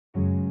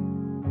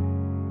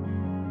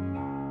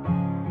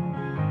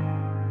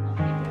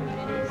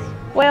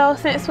Well,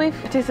 since we've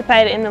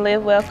participated in the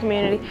Live Well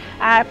community,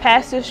 our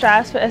pastor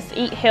strives for us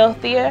to eat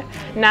healthier,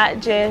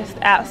 not just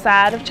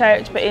outside of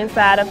church, but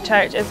inside of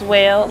church as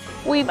well.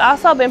 We've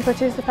also been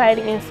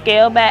participating in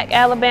Scale Back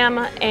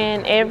Alabama,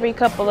 and every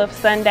couple of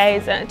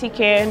Sundays, Auntie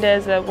Karen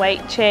does a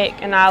weight check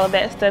and all of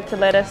that stuff to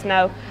let us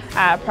know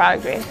our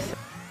progress.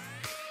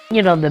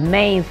 You know, the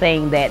main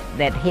thing that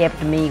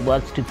helped me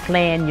was to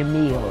plan your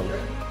meals.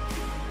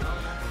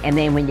 And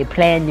then when you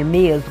plan your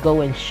meals,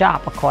 go and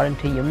shop according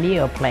to your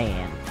meal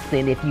plan.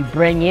 And if you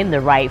bring in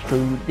the right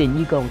food, then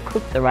you're going to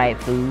cook the right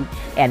food,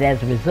 and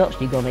as a result,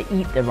 you're going to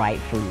eat the right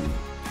food.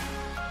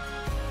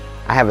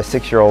 I have a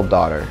 6-year-old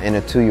daughter and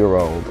a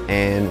 2-year-old,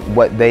 and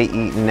what they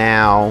eat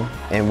now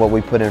and what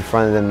we put in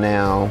front of them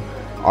now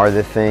are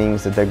the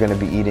things that they're going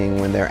to be eating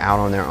when they're out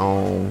on their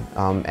own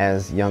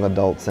as young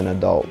adults and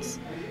adults.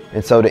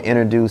 And so to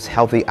introduce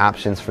healthy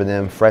options for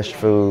them, fresh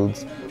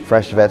foods,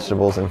 fresh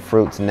vegetables and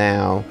fruits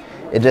now,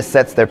 it just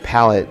sets their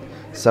palate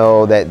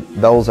so that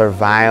those are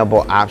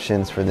viable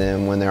options for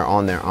them when they're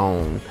on their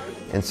own.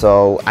 And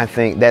so I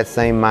think that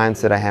same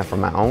mindset I have for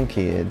my own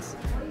kids,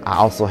 I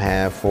also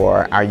have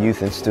for our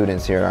youth and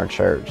students here at our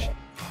church.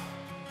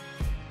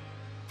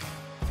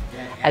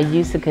 I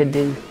used to could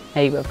do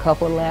maybe a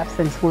couple laps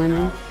in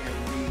swimming.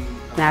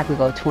 Now I could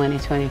go 20,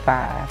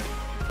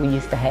 25. We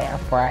used to have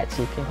fried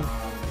chicken.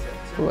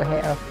 We would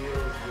have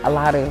a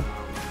lot of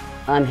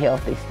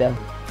unhealthy stuff.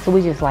 So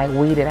we just like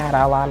weeded out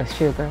a lot of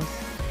sugars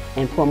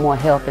and put more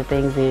healthy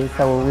things in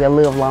so we'll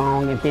live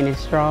long and finish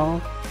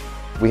strong.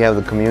 We have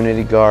the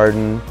community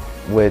garden,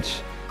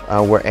 which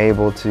we're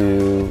able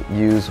to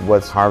use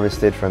what's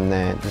harvested from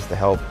that just to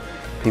help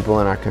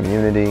people in our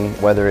community,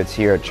 whether it's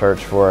here at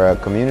church for a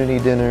community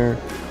dinner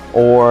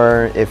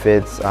or if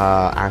it's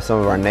some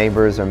of our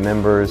neighbors or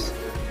members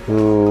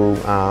who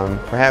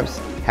perhaps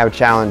have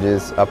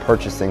challenges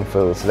purchasing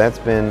food. So that's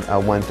been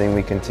one thing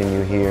we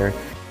continue here.